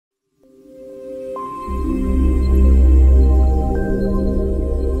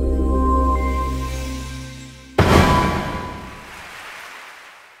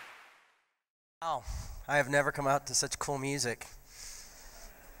never come out to such cool music.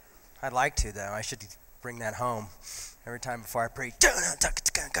 I'd like to, though. I should bring that home every time before I pray.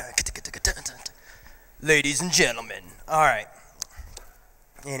 Ladies and gentlemen. All right.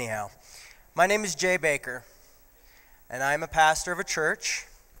 Anyhow, my name is Jay Bakker, and I'm a pastor of a church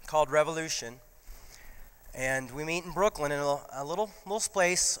called Revolution. And we meet in Brooklyn in a little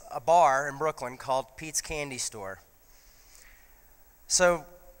place, a bar in Brooklyn called Pete's Candy Store. So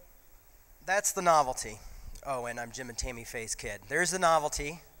that's the novelty. Oh, and I'm Jim and Tammy Faye's kid. There's the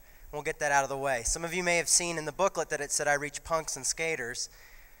novelty. We'll get that out of the way. Some of you may have seen in the booklet that it said I reach punks and skaters.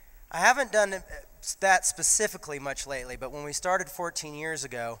 I haven't done that specifically much lately, but when we started 14 years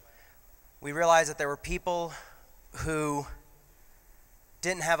ago, we realized that there were people who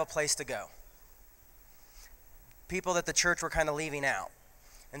didn't have a place to go. People that the church were kind of leaving out.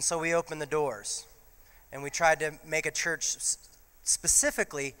 And so we opened the doors, and we tried to make a church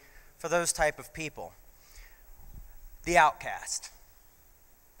specifically for those type of people, the outcast.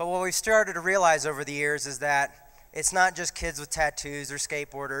 But what we've started to realize over the years is that it's not just kids with tattoos or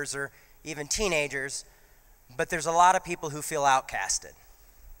skateboarders or even teenagers, but there's a lot of people who feel outcasted.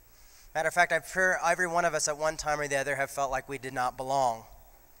 Matter of fact, I'm sure every one of us at one time or the other have felt like we did not belong.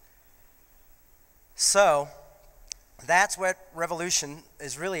 So that's what Revolution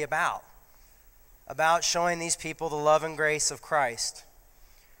is really about showing these people the love and grace of Christ.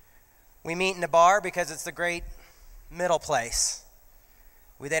 We meet in a bar because it's the great middle place.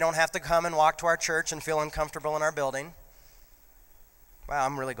 They don't have to come and walk to our church and feel uncomfortable in our building. Wow,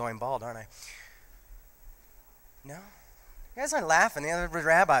 I'm really going bald, aren't I? No? You guys aren't laughing. The other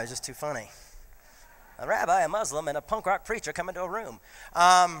rabbi was just too funny. A rabbi, a Muslim, and a punk rock preacher come into a room.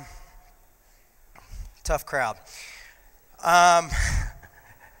 Tough crowd.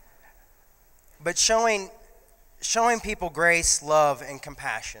 But showing people grace, love, and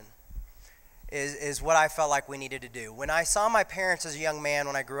compassion is what I felt like we needed to do. When I saw my parents as a young man,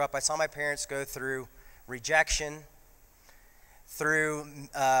 when I grew up, I saw my parents go through rejection, through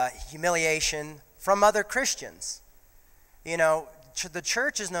humiliation from other Christians. You know, the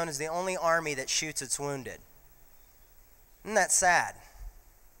church is known as the only army that shoots its wounded. Isn't that sad?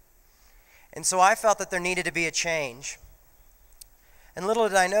 And so I felt that there needed to be a change. And little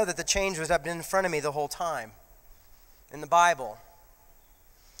did I know that the change was up in front of me the whole time. In the Bible.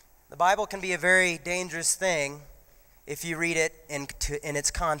 The Bible can be a very dangerous thing if you read it in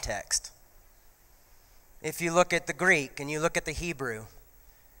its context. If you look at the Greek and you look at the Hebrew,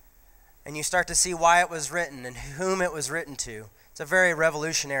 and you start to see why it was written and whom it was written to, it's a very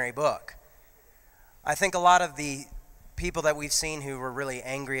revolutionary book. I think a lot of the people that we've seen who were really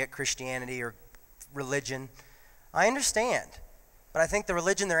angry at Christianity or religion, I understand. But I think the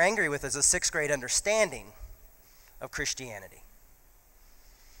religion they're angry with is a sixth grade understanding of Christianity.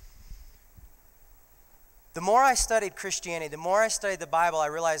 The more I studied Christianity, the more I studied the Bible, I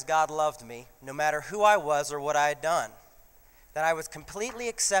realized God loved me, no matter who I was or what I had done. That I was completely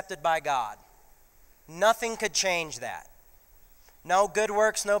accepted by God. Nothing could change that. No good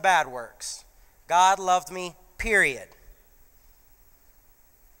works, no bad works. God loved me, period.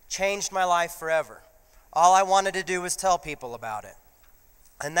 Changed my life forever. All I wanted to do was tell people about it.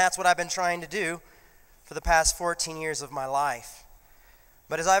 And that's what I've been trying to do for the past 14 years of my life.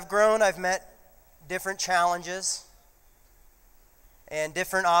 But as I've grown, I've met different challenges and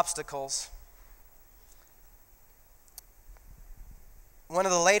different obstacles. One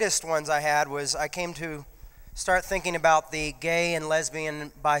of the latest ones I had was I came to start thinking about the gay and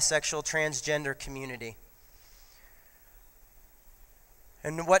lesbian, bisexual, transgender community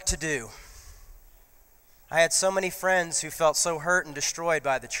and what to do. I had so many friends who felt so hurt and destroyed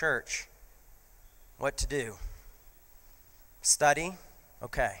by the church. What to do? Study?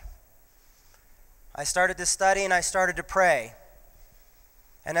 Okay. I started to study and I started to pray.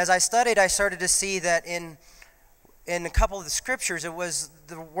 And as I studied, I started to see that in a couple of the scriptures, it was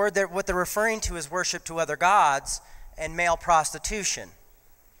the word that what they're referring to is worship to other gods and male prostitution.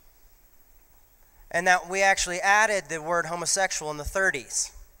 And that we actually added the word homosexual in the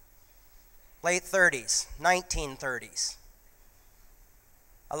 30s, late 30s, 1930s.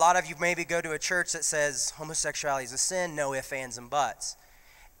 A lot of you maybe go to a church that says homosexuality is a sin, no ifs, ands, and buts.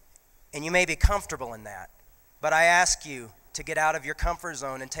 And you may be comfortable in that. But I ask you to get out of your comfort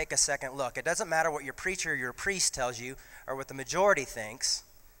zone and take a second look. It doesn't matter what your preacher or your priest tells you or what the majority thinks.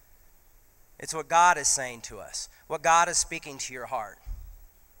 It's what God is saying to us, what God is speaking to your heart.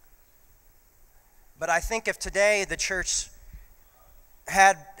 But I think if today the church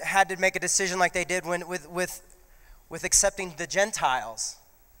had to make a decision like they did with accepting the Gentiles,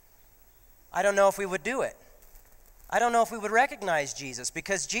 I don't know if we would do it. I don't know if we would recognize Jesus,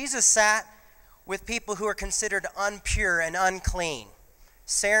 because Jesus sat with people who are considered impure and unclean,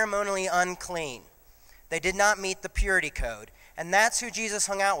 ceremonially unclean. They did not meet the purity code. And that's who Jesus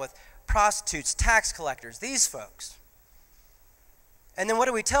hung out with. Prostitutes, tax collectors, these folks. And then what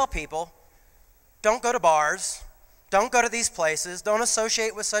do we tell people? Don't go to bars. Don't go to these places. Don't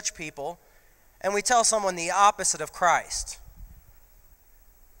associate with such people. And we tell someone the opposite of Christ.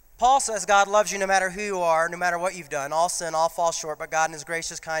 Paul says God loves you no matter who you are, no matter what you've done. All sin, all fall short, but God in his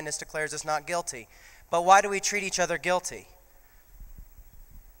gracious kindness declares us not guilty. But why do we treat each other guilty?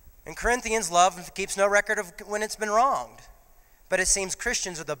 In Corinthians, love keeps no record of when it's been wronged. But it seems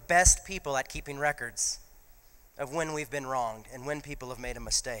Christians are the best people at keeping records of when we've been wronged and when people have made a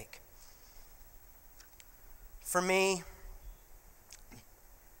mistake. For me,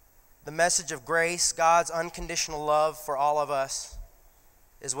 the message of grace, God's unconditional love for all of us,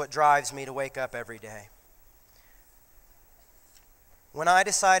 is what drives me to wake up every day. When I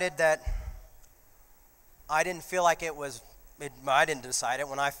decided that I didn't feel like I didn't decide it,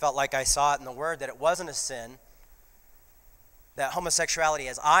 when I felt like I saw it in the Word that it wasn't a sin, that homosexuality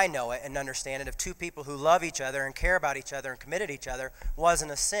as I know it and understand it, of two people who love each other and care about each other and committed each other,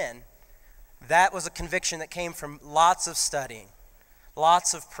 wasn't a sin, that was a conviction that came from lots of studying,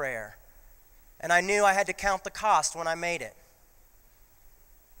 lots of prayer. And I knew I had to count the cost when I made it.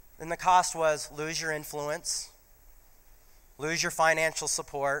 And the cost was lose your influence, lose your financial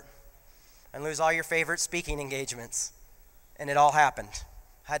support, and lose all your favorite speaking engagements. And it all happened.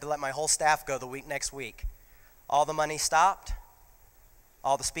 I had to let my whole staff go next week. All the money stopped,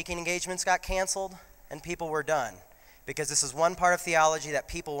 all the speaking engagements got canceled, and people were done. Because this is one part of theology that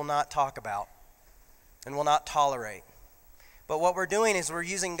people will not talk about and will not tolerate. But what we're doing is we're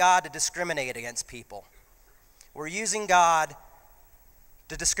using God to discriminate against people. We're using God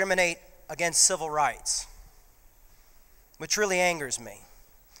to discriminate against civil rights, which really angers me.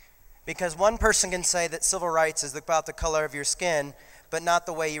 Because one person can say that civil rights is about the color of your skin, but not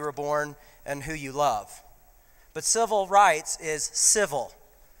the way you were born and who you love. But civil rights is civil,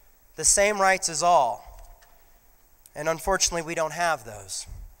 the same rights as all. And unfortunately, we don't have those.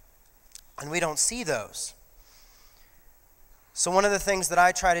 And we don't see those. So one of the things that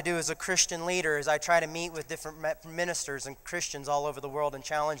I try to do as a Christian leader is I try to meet with different ministers and Christians all over the world and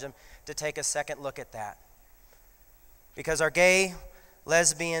challenge them to take a second look at that. Because our gay,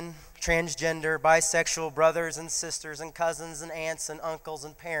 lesbian, transgender, bisexual brothers and sisters and cousins and aunts and uncles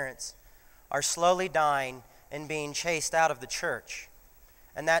and parents are slowly dying and being chased out of the church.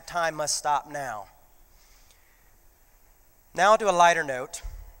 And that time must stop now. Now to a lighter note.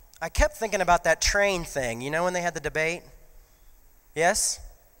 I kept thinking about that train thing. You know when they had the debate? Yes?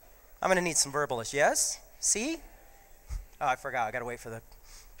 I'm going to need some verbalists. Yes? See? Oh, I forgot. I got to wait for the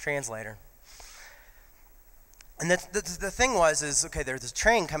translator. And the thing is, okay, there's this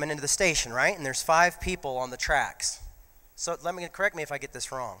train coming into the station, right? And there's 5 people on the tracks. So correct me if I get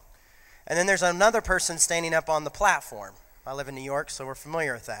this wrong. And then there's another person standing up on the platform. I live in New York, so we're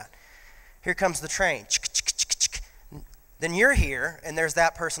familiar with that. Here comes the train. Then you're here, and there's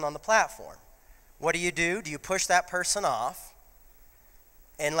that person on the platform. What do? Do you push that person off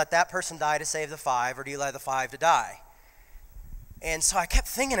and let that person die to save the 5, or do you let the 5 to die? And so I kept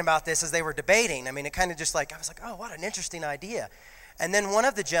thinking about this as they were debating. I mean, it kind of just I was like, oh, what an interesting idea. And then one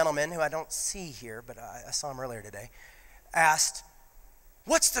of the gentlemen, who I don't see here, but I saw him earlier today, asked,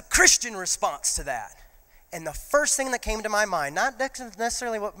 what's the Christian response to that? And the first thing that came to my mind, not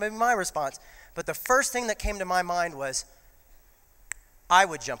necessarily what maybe my response, but the first thing that came to my mind was, I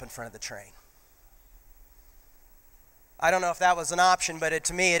would jump in front of the train. I don't know if that was an option, but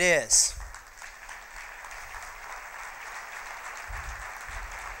to me it is.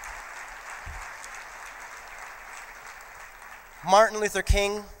 Martin Luther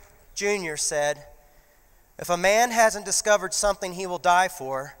King Jr. said, if a man hasn't discovered something he will die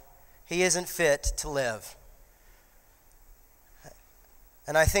for, he isn't fit to live.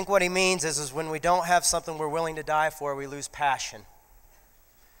 And I think what he means is when we don't have something we're willing to die for, we lose passion.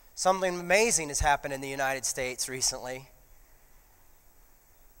 Something amazing has happened in the United States recently.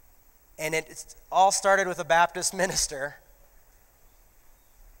 And it all started with a Baptist minister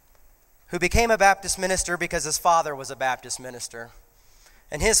who became a Baptist minister because his father was a Baptist minister.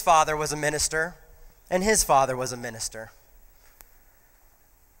 And his father was a minister. And his father was a minister.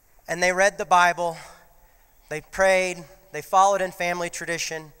 And they read the Bible. They prayed. They followed in family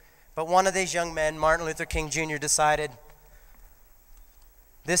tradition. But one of these young men, Martin Luther King Jr., decided,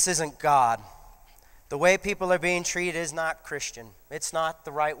 this isn't God. The way people are being treated is not Christian. It's not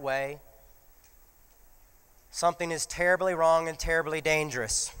the right way. Something is terribly wrong and terribly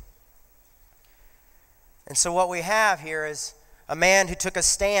dangerous. And so what we have here is A man who took a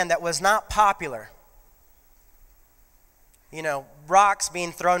stand that was not popular. You know, rocks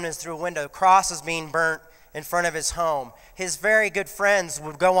being thrown in through a window, crosses being burnt in front of his home. His very good friends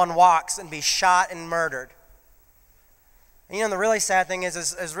would go on walks and be shot and murdered. And you know, the really sad thing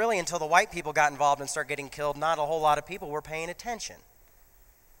is really until the white people got involved and started getting killed, not a whole lot of people were paying attention.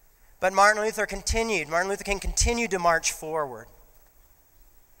 But Martin Luther King continued to march forward.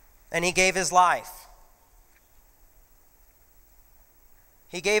 And he gave his life.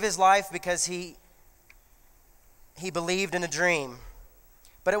 He gave his life because he believed in a dream.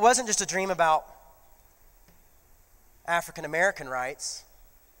 But it wasn't just a dream about African American rights.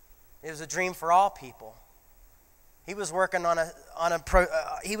 It was a dream for all people. He was working on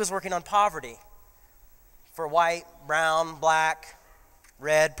poverty for white, brown, black,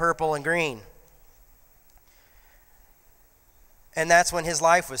 red, purple, and green. And that's when his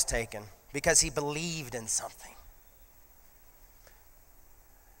life was taken, because he believed in something.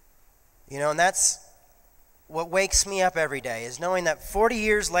 You know, and that's what wakes me up every day, is knowing that 40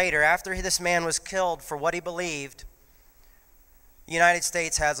 years later, after this man was killed for what he believed, the United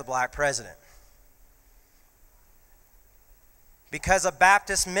States has a black president. Because a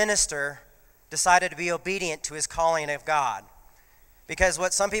Baptist minister decided to be obedient to his calling of God. Because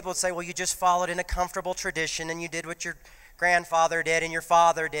what some people would say, well, you just followed in a comfortable tradition and you did what your grandfather did and your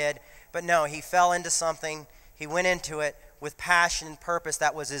father did. But no, he fell into something, he went into it with passion and purpose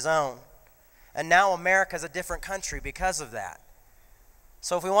that was his own. And now America's a different country because of that.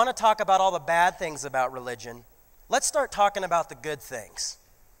 So if we want to talk about all the bad things about religion, let's start talking about the good things.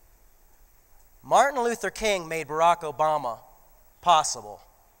 Martin Luther King made Barack Obama possible,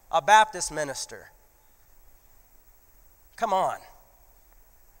 a Baptist minister. Come on.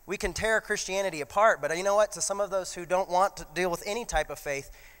 We can tear Christianity apart, but you know what? To some of those who don't want to deal with any type of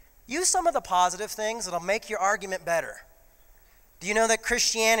faith, use some of the positive things that'll make your argument better. Do you know that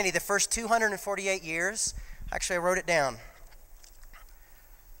Christianity, the first 248 years, actually I wrote it down.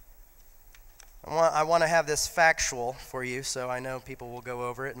 I want to have this factual for you so I know people will go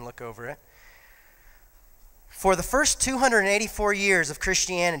over it and look over it. For the first 284 years of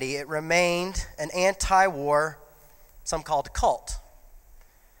Christianity, it remained an anti-war, some called cult.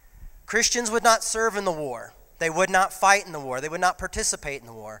 Christians would not serve in the war. They would not fight in the war. They would not participate in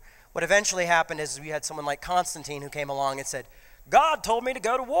the war. What eventually happened is we had someone like Constantine who came along and said, God told me to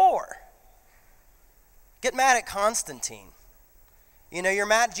go to war. Get mad at Constantine. You know, you're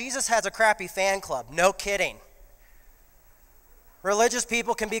mad. Jesus has a crappy fan club. No kidding. Religious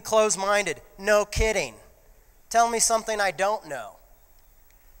people can be closed-minded. No kidding. Tell me something I don't know.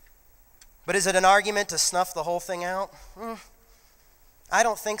 But is it an argument to snuff the whole thing out? I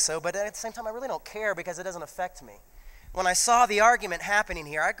don't think so, but at the same time, I really don't care because it doesn't affect me. When I saw the argument happening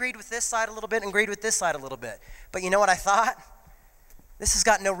here, I agreed with this side a little bit and agreed with this side a little bit. But you know what I thought? This has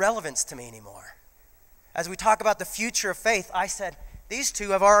got no relevance to me anymore. As we talk about the future of faith, I said, these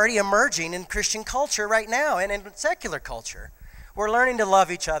two are already emerging in Christian culture right now and in secular culture. We're learning to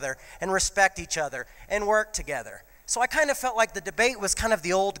love each other and respect each other and work together. So I kind of felt like the debate was kind of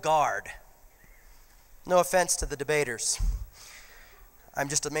the old guard. No offense to the debaters. I'm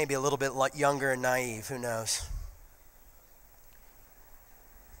just maybe a little bit younger and naive, who knows.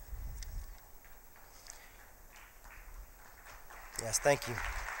 Yes, thank you.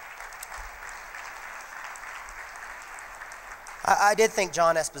 I did think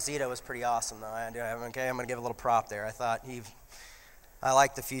John Esposito was pretty awesome, though. Okay, I'm going to give a little prop there. I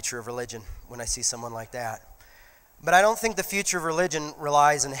like the future of religion when I see someone like that. But I don't think the future of religion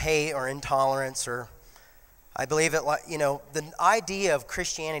relies on hate or intolerance, or I believe it, you know, the idea of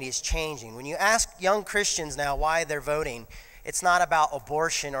Christianity is changing. When you ask young Christians now why they're voting, it's not about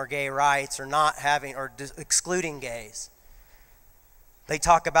abortion or gay rights or not having or excluding gays. They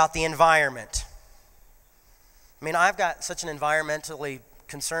talk about the environment. I mean, I've got such an environmentally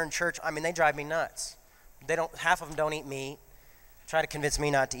concerned church. I mean, they drive me nuts. Half of them don't eat meat. Try to convince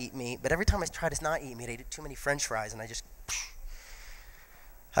me not to eat meat. But every time I try to not eat meat, I eat too many French fries, and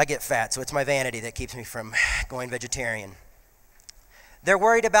I get fat. So it's my vanity that keeps me from going vegetarian. They're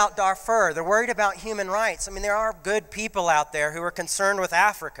worried about Darfur. They're worried about human rights. I mean, there are good people out there who are concerned with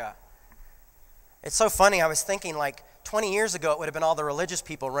Africa. It's so funny. I was thinking, like, 20 years ago, it would have been all the religious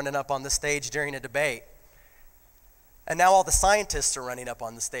people running up on the stage during a debate. And now all the scientists are running up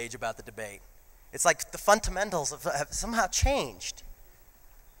on the stage about the debate. It's like the fundamentals have somehow changed.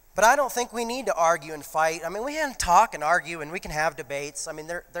 But I don't think we need to argue and fight. I mean, we can talk and argue, and we can have debates. I mean,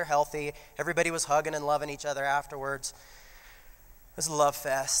 they're healthy. Everybody was hugging and loving each other afterwards. It was a love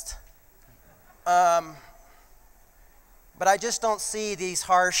fest. But I just don't see these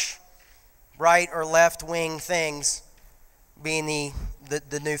harsh right or left wing things being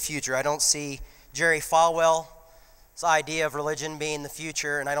the new future. I don't see Jerry Falwell's idea of religion being the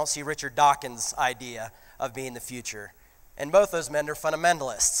future, and I don't see Richard Dawkins' idea of being the future. And both those men are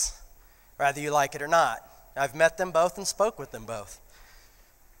fundamentalists, whether you like it or not. I've met them both and spoke with them both.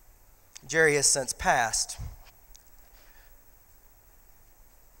 Jerry has since passed.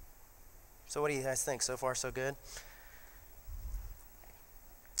 So what do you guys think? So far, so good?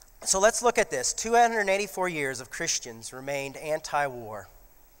 So let's look at this. 284 years of Christians remained anti-war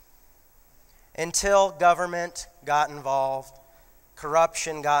until government got involved,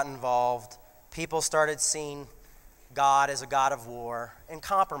 corruption got involved, people started seeing God as a God of war, and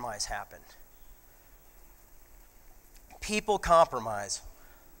compromise happened. People compromise,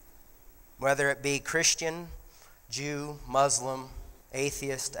 whether it be Christian, Jew, Muslim,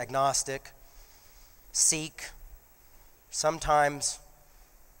 atheist, agnostic, Sikh. Sometimes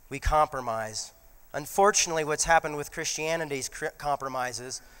we compromise. Unfortunately, what's happened with Christianity's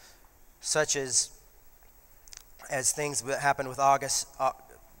compromises, such as things that happened with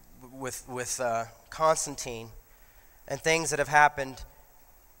Constantine, and things that have happened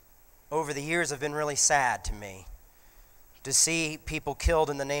over the years have been really sad to me. To see people killed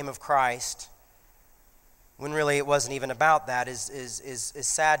in the name of Christ, when really it wasn't even about that, is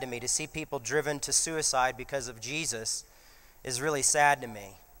sad to me. To see people driven to suicide because of Jesus is really sad to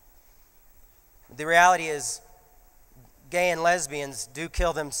me. The reality is, gay and lesbians do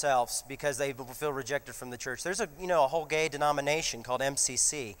kill themselves because they feel rejected from the church. There's a whole gay denomination called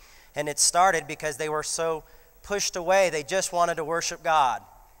MCC, and it started because they were so pushed away, they just wanted to worship God.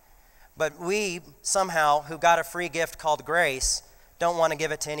 But we, somehow, who got a free gift called grace, don't want to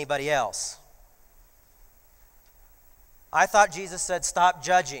give it to anybody else. I thought Jesus said, stop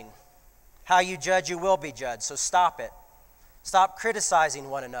judging. How you judge, you will be judged, so stop it. Stop criticizing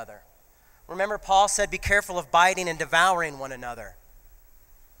one another. Remember, Paul said, be careful of biting and devouring one another.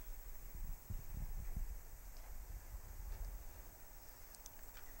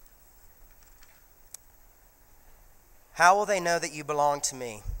 How will they know that you belong to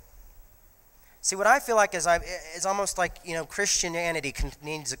me? See, what I feel like is almost like, Christianity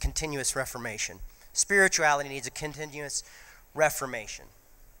needs a continuous reformation. Spirituality needs a continuous reformation.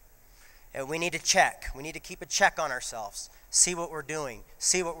 And we need to check. We need to keep a check on ourselves. See what we're doing.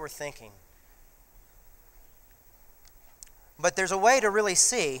 See what we're thinking. But there's a way to really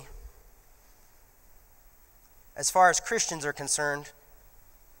see, as far as Christians are concerned,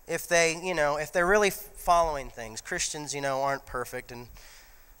 if they're really following things. Christians, aren't perfect and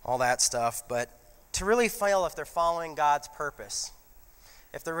all that stuff, but to really feel if they're following God's purpose,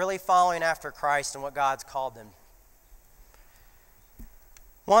 if they're really following after Christ and what God's called them.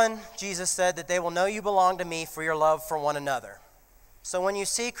 One, Jesus said that they will know you belong to me for your love for one another. So when you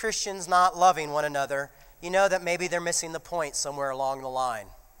see Christians not loving one another, you know that maybe they're missing the point somewhere along the line.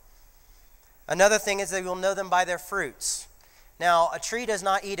 Another thing is that you'll know them by their fruits. Now, a tree does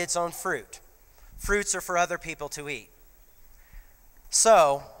not eat its own fruit. Fruits are for other people to eat.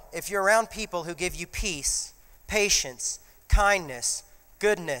 So, if you're around people who give you peace, patience, kindness,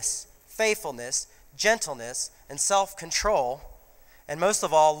 goodness, faithfulness, gentleness, and self-control, and most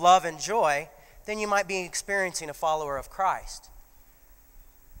of all, love and joy, then you might be experiencing a follower of Christ.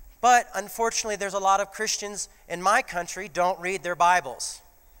 But unfortunately, there's a lot of Christians in my country don't read their Bibles.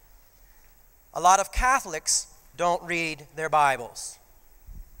 A lot of Catholics don't read their Bibles.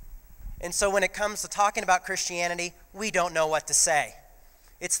 And so when it comes to talking about Christianity, we don't know what to say.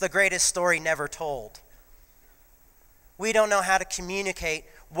 It's the greatest story never told. We don't know how to communicate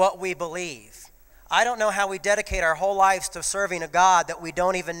what we believe. I don't know how we dedicate our whole lives to serving a God that we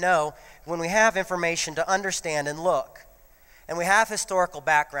don't even know when we have information to understand and look. And we have historical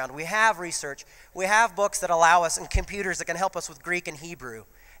background. We have research. We have books that allow us and computers that can help us with Greek and Hebrew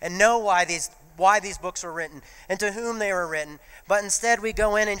and know why these books were written and to whom they were written. But instead we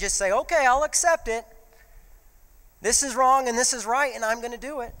go in and just say, okay, I'll accept it. This is wrong and this is right and I'm going to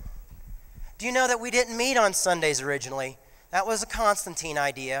do it. Do you know that we didn't meet on Sundays originally? That was a Constantine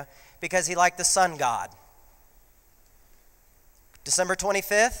idea because he liked the sun god. December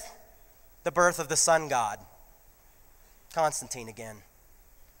 25th, the birth of the sun god. Constantine again.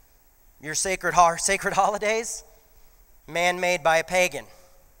 Your sacred holidays, man-made by a pagan.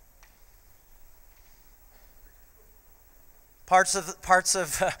 Parts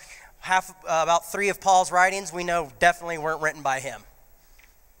of about 3 of Paul's writings we know definitely weren't written by him.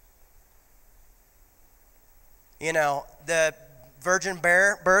 The virgin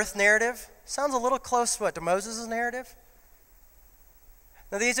birth narrative sounds a little close to Moses' narrative.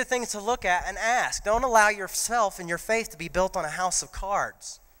 Now, these are things to look at and ask. Don't allow yourself and your faith to be built on a house of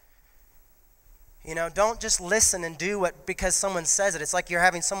cards. You know, don't just listen and do what because someone says it. It's like you're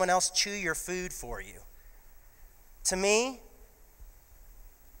having someone else chew your food for you. To me,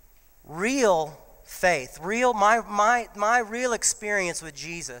 real faith, my real experience with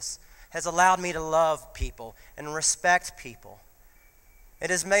Jesus has allowed me to love people and respect people. It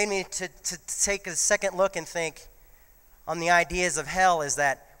has made me to take a second look and think on the ideas of hell is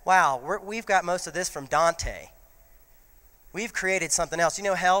that, wow, we've got most of this from Dante. We've created something else. You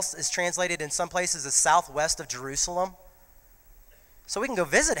know, hell is translated in some places as southwest of Jerusalem. So we can go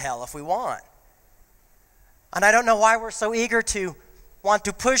visit hell if we want. And I don't know why we're so eager to want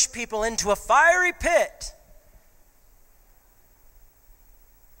to push people into a fiery pit.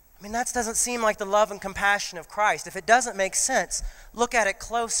 I mean, that doesn't seem like the love and compassion of Christ. If it doesn't make sense, look at it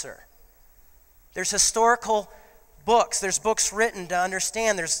closer. There's historical books. There's books written to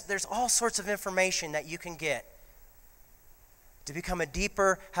understand. There's all sorts of information that you can get to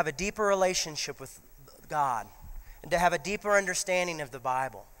have a deeper relationship with God, and to have a deeper understanding of the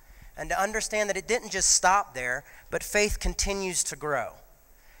Bible, and to understand that it didn't just stop there, but faith continues to grow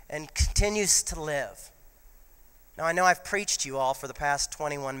and continues to live. Now, I know I've preached to you all for the past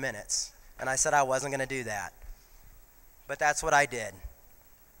 21 minutes, and I said I wasn't going to do that, but that's what I did.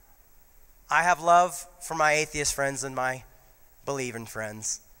 I have love for my atheist friends and my believing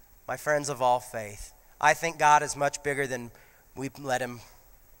friends, my friends of all faith. I think God is much bigger than we let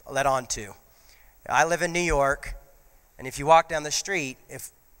on to. I live in New York, and if you walk down the street,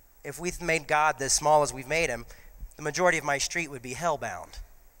 if we've made God as small as we've made him, the majority of my street would be hellbound.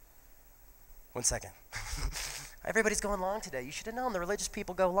 One second. Everybody's going long today. You should have known the religious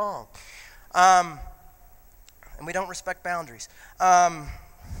people go long. And we don't respect boundaries.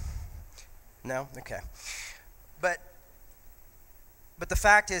 No? Okay. But the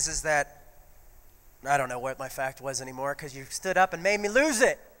fact is that I don't know what my fact was anymore because you stood up and made me lose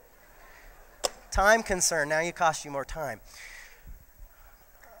it. Time concern. Now you cost you more time.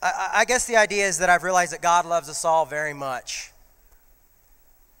 I guess the idea is that I've realized that God loves us all very much.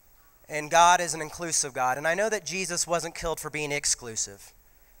 And God is an inclusive God. And I know that Jesus wasn't killed for being exclusive.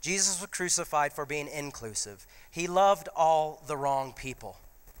 Jesus was crucified for being inclusive. He loved all the wrong people.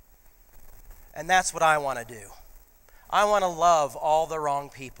 And that's what I want to do. I want to love all the wrong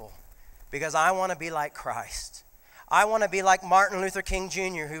people because I want to be like Christ. I want to be like Martin Luther King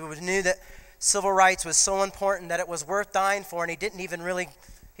Jr., who knew that civil rights was so important that it was worth dying for, and he didn't even really,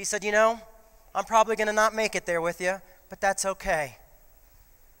 he said, you know, I'm probably going to not make it there with you, but that's okay.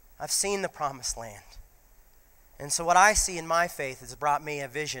 I've seen the promised land. And so what I see in my faith has brought me a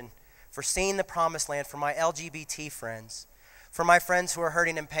vision for seeing the promised land for my LGBT friends, for my friends who are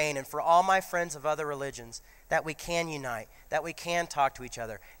hurting and pain, and for all my friends of other religions, that we can unite, that we can talk to each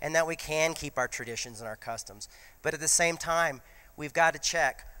other, and that we can keep our traditions and our customs. But at the same time, we've got to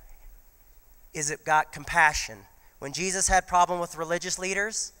check, is it got compassion? When Jesus had problem with religious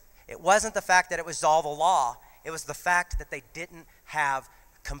leaders, it wasn't the fact that it was all the law, it was the fact that they didn't have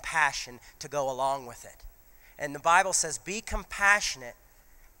compassion to go along with it. And the Bible says, be compassionate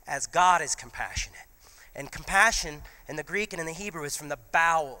as God is compassionate. And compassion in the Greek and in the Hebrew is from the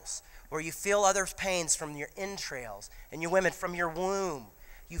bowels, where you feel others' pains from your entrails, and you women from your womb.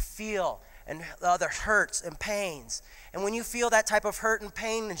 You feel and other hurts and pains. And when you feel that type of hurt and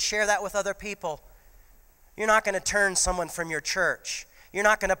pain and share that with other people, you're not going to turn someone from your church. You're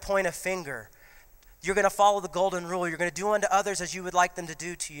not going to point a finger. You're going to follow the golden rule. You're going to do unto others as you would like them to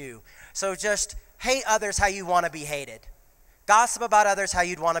do to you. So just hate others how you want to be hated. Gossip about others how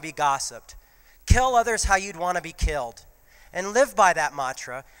you'd want to be gossiped. Kill others how you'd want to be killed. And live by that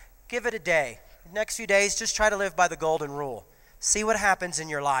mantra. Give it a day. Next few days, just try to live by the golden rule. See what happens in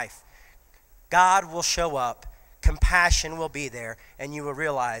your life. God will show up. Compassion will be there. And you will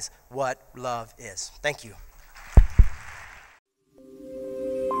realize what love is. Thank you.